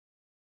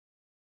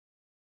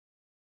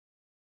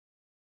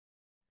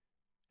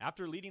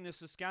After leading the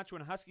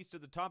Saskatchewan Huskies to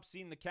the top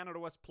seed in the Canada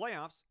West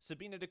playoffs,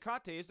 Sabina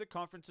Ducote is the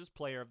conference's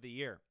Player of the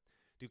Year.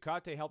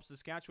 Ducote helped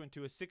Saskatchewan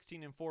to a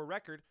 16-4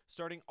 record,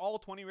 starting all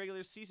 20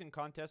 regular season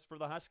contests for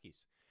the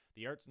Huskies.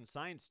 The arts and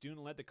science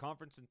student led the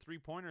conference in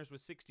three-pointers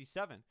with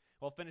 67,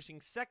 while finishing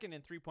second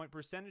in three-point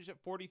percentage at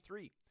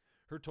 43.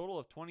 Her total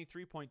of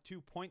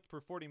 23.2 points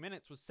per 40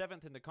 minutes was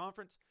 7th in the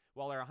conference,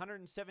 while her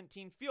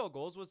 117 field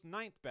goals was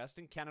 9th best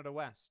in Canada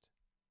West.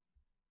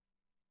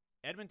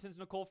 Edmonton's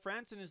Nicole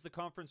Franson is the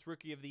conference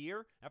Rookie of the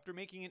Year after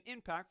making an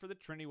impact for the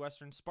Trinity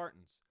Western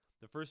Spartans.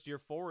 The first-year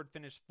forward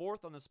finished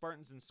 4th on the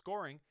Spartans in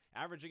scoring,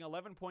 averaging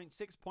 11.6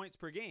 points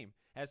per game,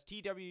 as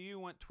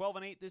TWU went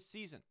 12-8 this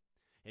season.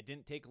 It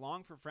didn't take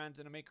long for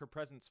Franson to make her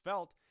presence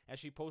felt, as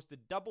she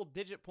posted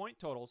double-digit point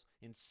totals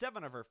in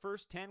 7 of her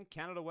first 10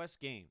 Canada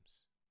West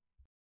games.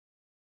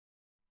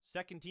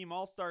 Second-team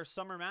All-Star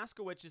Summer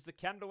Maskowicz is the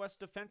Canada West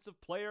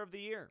Defensive Player of the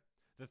Year.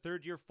 The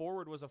third-year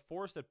forward was a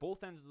force at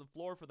both ends of the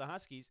floor for the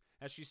Huskies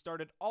as she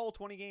started all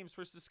 20 games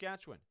for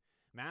Saskatchewan.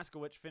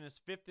 Maskowicz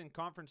finished 5th in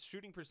conference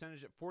shooting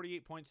percentage at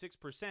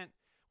 48.6%,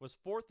 was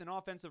 4th in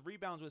offensive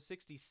rebounds with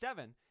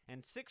 67,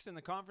 and 6th in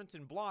the conference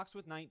in blocks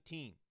with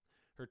 19.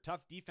 Her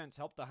tough defense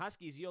helped the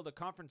Huskies yield a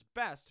conference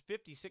best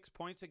 56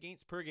 points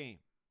against per game.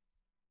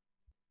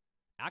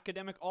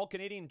 Academic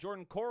All-Canadian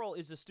Jordan Corral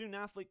is the Student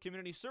Athlete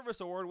Community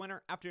Service Award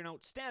winner after an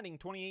outstanding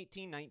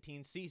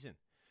 2018-19 season.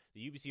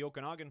 The UBC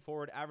Okanagan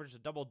forward averaged a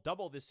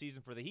double-double this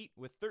season for the Heat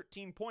with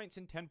 13 points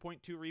and 10.2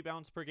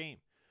 rebounds per game.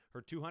 Her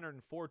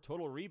 204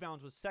 total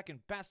rebounds was second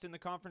best in the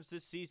conference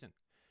this season.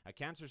 A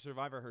cancer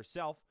survivor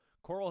herself,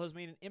 Corral has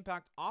made an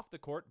impact off the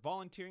court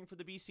volunteering for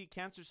the BC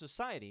Cancer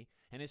Society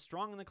and is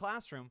strong in the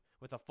classroom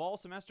with a fall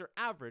semester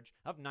average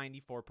of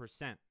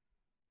 94%.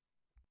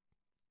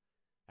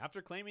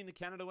 After claiming the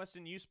Canada West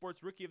and U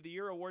Sports Rookie of the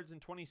Year awards in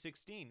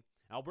 2016,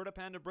 Alberta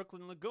Panda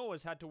Brooklyn Legault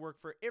has had to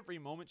work for every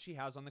moment she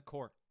has on the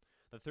court.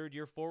 The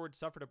third-year forward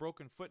suffered a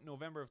broken foot in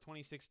November of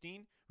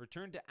 2016,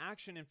 returned to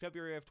action in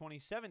February of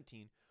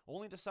 2017,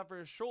 only to suffer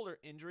a shoulder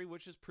injury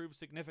which has proved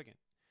significant.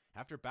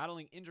 After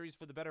battling injuries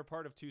for the better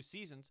part of 2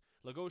 seasons,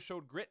 Legault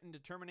showed grit and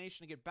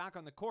determination to get back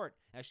on the court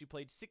as she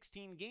played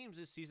 16 games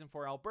this season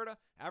for Alberta,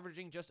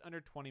 averaging just under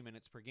 20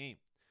 minutes per game.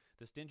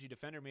 The stingy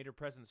defender made her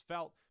presence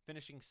felt,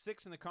 finishing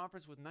 6th in the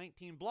conference with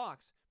 19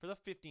 blocks for the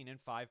 15-5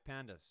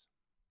 Pandas.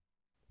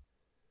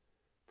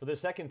 For the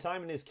second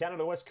time in his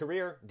Canada West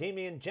career,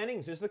 Damian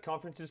Jennings is the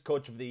conference's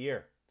Coach of the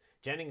Year.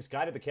 Jennings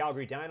guided the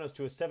Calgary Dinos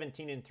to a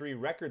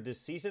 17-3 record this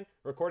season,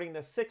 recording the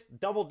 6th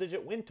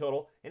double-digit win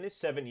total in his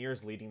 7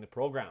 years leading the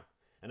program.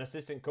 An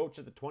assistant coach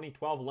at the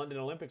 2012 London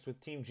Olympics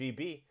with Team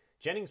GB,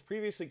 Jennings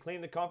previously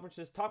claimed the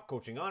conference's top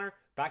coaching honor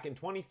back in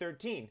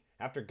 2013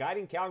 after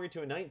guiding Calgary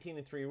to a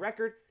 19-3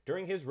 record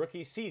during his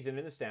rookie season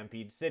in the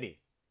Stampede City.